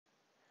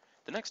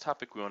The next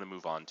topic we want to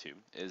move on to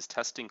is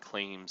testing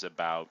claims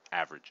about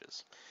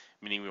averages,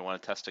 meaning we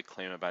want to test a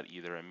claim about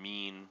either a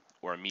mean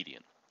or a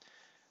median.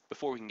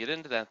 Before we can get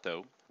into that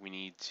though, we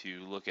need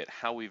to look at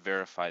how we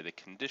verify the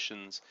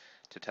conditions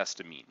to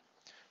test a mean,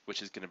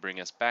 which is going to bring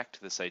us back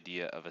to this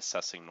idea of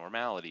assessing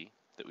normality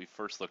that we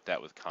first looked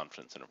at with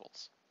confidence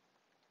intervals.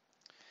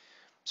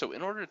 So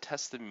in order to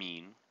test the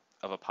mean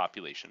of a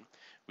population,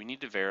 we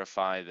need to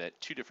verify that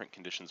two different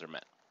conditions are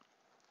met.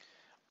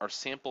 Our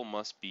sample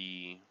must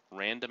be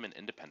random and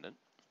independent,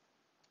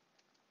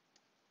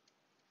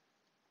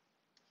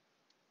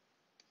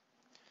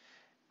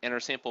 and our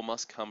sample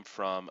must come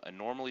from a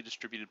normally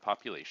distributed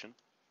population,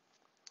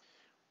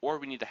 or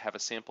we need to have a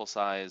sample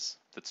size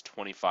that's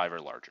 25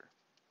 or larger.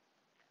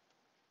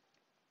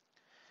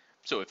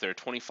 So if there are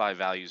 25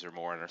 values or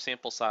more in our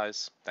sample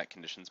size, that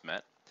condition's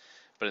met.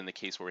 But in the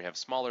case where we have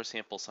smaller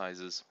sample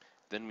sizes,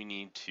 then we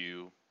need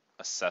to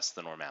assess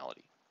the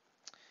normality.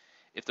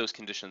 If those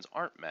conditions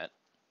aren't met,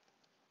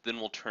 then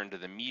we'll turn to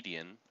the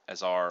median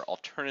as our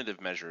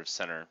alternative measure of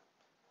center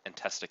and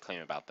test a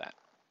claim about that.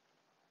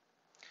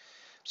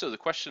 So the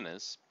question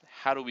is,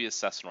 how do we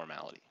assess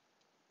normality?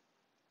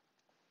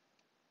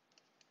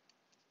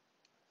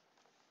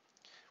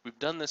 We've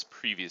done this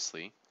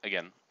previously,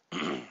 again,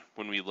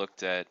 when we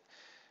looked at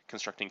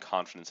constructing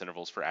confidence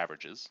intervals for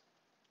averages.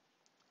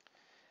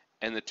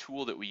 And the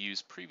tool that we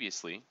used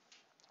previously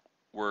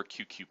were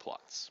QQ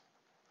plots.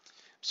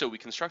 So we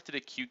constructed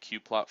a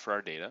QQ plot for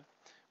our data,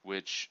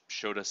 which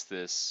showed us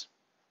this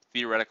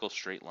theoretical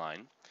straight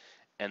line,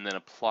 and then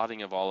a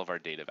plotting of all of our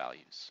data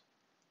values.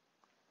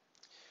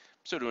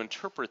 So to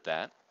interpret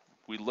that,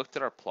 we looked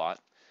at our plot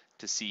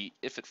to see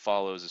if it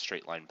follows a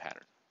straight line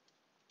pattern.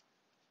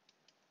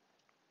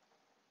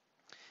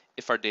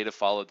 If our data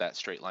followed that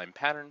straight line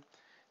pattern,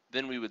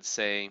 then we would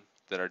say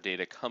that our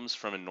data comes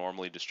from a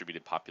normally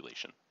distributed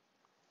population,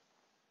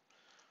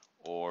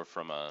 or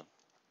from a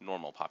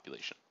normal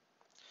population.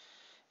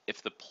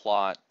 If the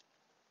plot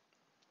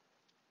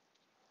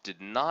did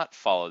not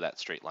follow that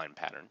straight line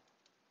pattern,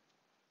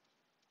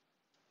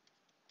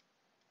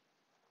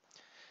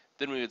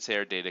 then we would say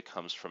our data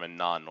comes from a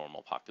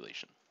non-normal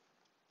population.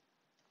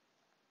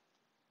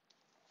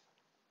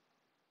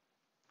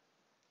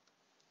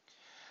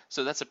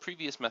 So that's a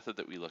previous method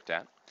that we looked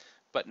at,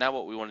 but now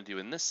what we want to do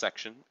in this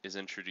section is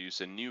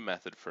introduce a new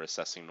method for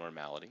assessing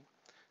normality.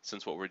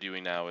 Since what we're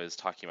doing now is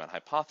talking about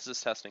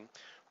hypothesis testing,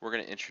 we're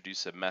going to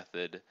introduce a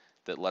method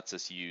that lets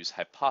us use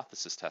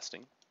hypothesis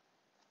testing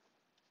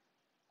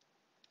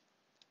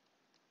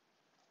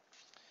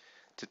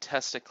to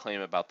test a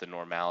claim about the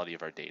normality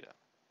of our data.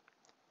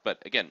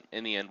 But again,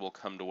 in the end, we'll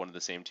come to one of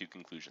the same two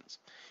conclusions,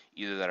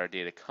 either that our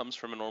data comes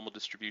from a normal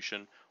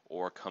distribution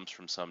or comes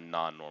from some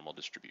non-normal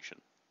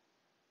distribution.